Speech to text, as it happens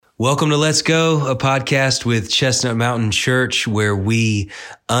Welcome to Let's Go, a podcast with Chestnut Mountain Church, where we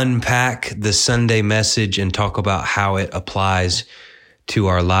unpack the Sunday message and talk about how it applies to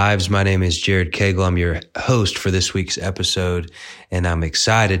our lives. My name is Jared Cagle. I'm your host for this week's episode, and I'm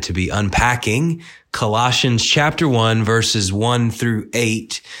excited to be unpacking Colossians chapter 1, verses 1 through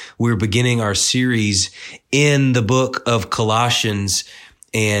 8. We're beginning our series in the book of Colossians,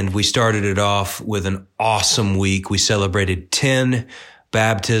 and we started it off with an awesome week. We celebrated 10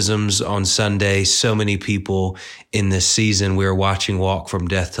 baptisms on Sunday. So many people in this season. We're watching Walk from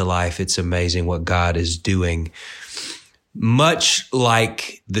Death to Life. It's amazing what God is doing. Much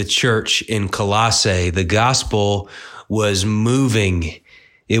like the church in Colossae, the gospel was moving.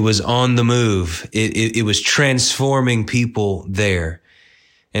 It was on the move. It was transforming people there.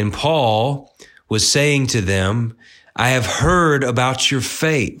 And Paul was saying to them, I have heard about your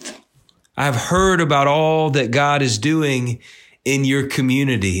faith. I've heard about all that God is doing in your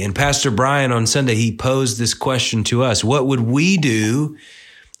community. And Pastor Brian on Sunday, he posed this question to us. What would we do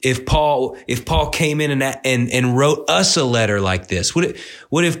if Paul came in and wrote us a letter like this? What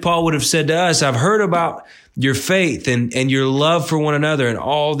if Paul would have said to us, I've heard about your faith and your love for one another and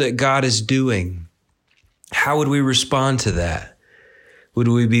all that God is doing? How would we respond to that? Would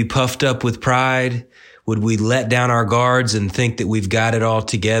we be puffed up with pride? Would we let down our guards and think that we've got it all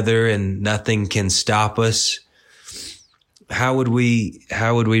together and nothing can stop us? How would we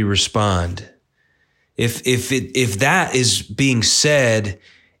respond? If that is being said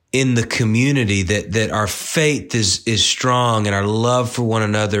in the community, that our faith is strong and our love for one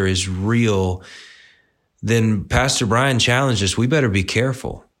another is real, then Pastor Brian challenged us, we better be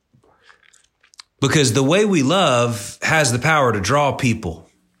careful. Because the way we love has the power to draw people.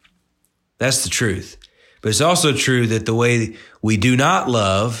 That's the truth. But it's also true that the way we do not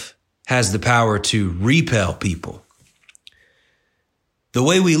love has the power to repel people. The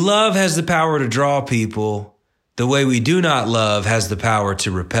way we love has the power to draw people. The way we do not love has the power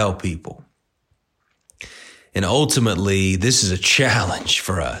to repel people. And ultimately, this is a challenge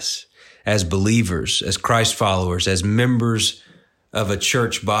for us as believers, as Christ followers, as members of a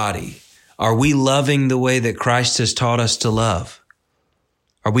church body. Are we loving the way that Christ has taught us to love?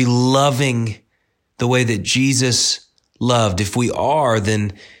 Are we loving the way that Jesus loved? If we are,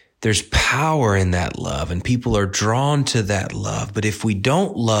 then there's power in that love and people are drawn to that love. But if we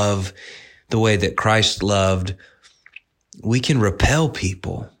don't love the way that Christ loved, we can repel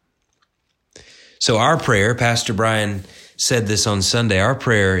people. So our prayer, Pastor Brian said this on Sunday, our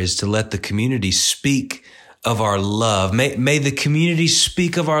prayer is to let the community speak of our love. May the community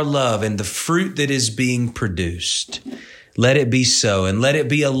speak of our love and the fruit that is being produced. Let it be so. And let it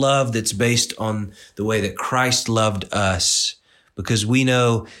be a love that's based on the way that Christ loved us, because we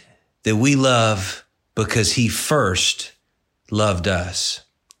know that we love because he first loved us.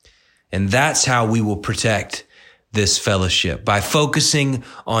 And that's how we will protect this fellowship, by focusing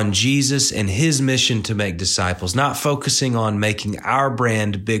on Jesus and his mission to make disciples, not focusing on making our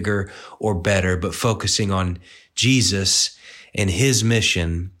brand bigger or better, but focusing on Jesus and his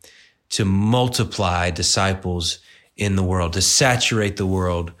mission to multiply disciples in the world, to saturate the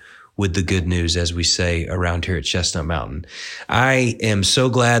world with the good news, as we say around here at Chestnut Mountain. I am so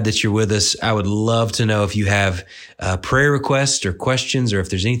glad that you're with us. I would love to know if you have prayer requests or questions, or if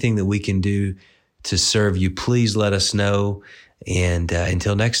there's anything that we can do to serve you. Please let us know. And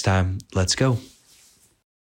until next time, let's go.